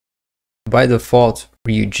By default,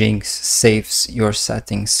 Ryujinx saves your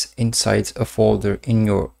settings inside a folder in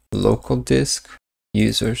your local disk,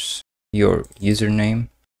 users, your username,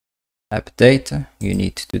 AppData. You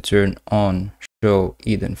need to turn on show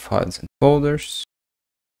hidden files and folders,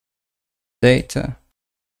 data,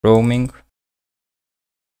 roaming,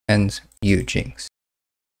 and Ryujinx.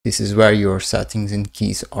 This is where your settings and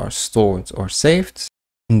keys are stored or saved.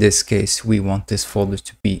 In this case, we want this folder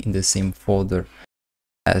to be in the same folder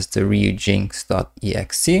as the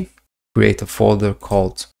ryujinx.exe. Create a folder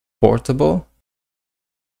called portable.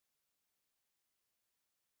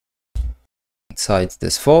 Inside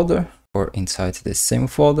this folder or inside this same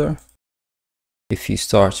folder, if you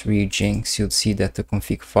start Ryujinx, you'll see that the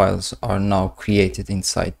config files are now created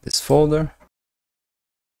inside this folder.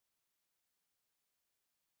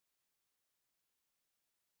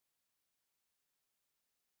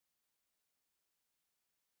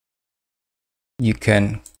 You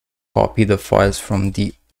can copy the files from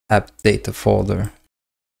the AppData folder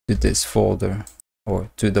to this folder or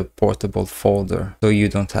to the portable folder, so you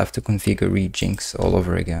don't have to configure Ryujinx all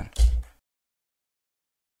over again.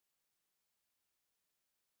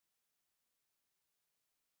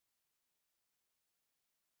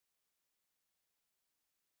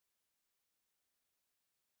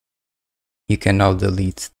 You can now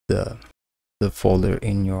delete the folder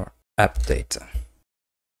in your AppData.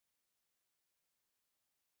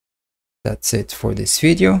 That's it for this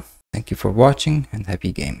video. Thank you for watching and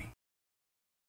happy gaming.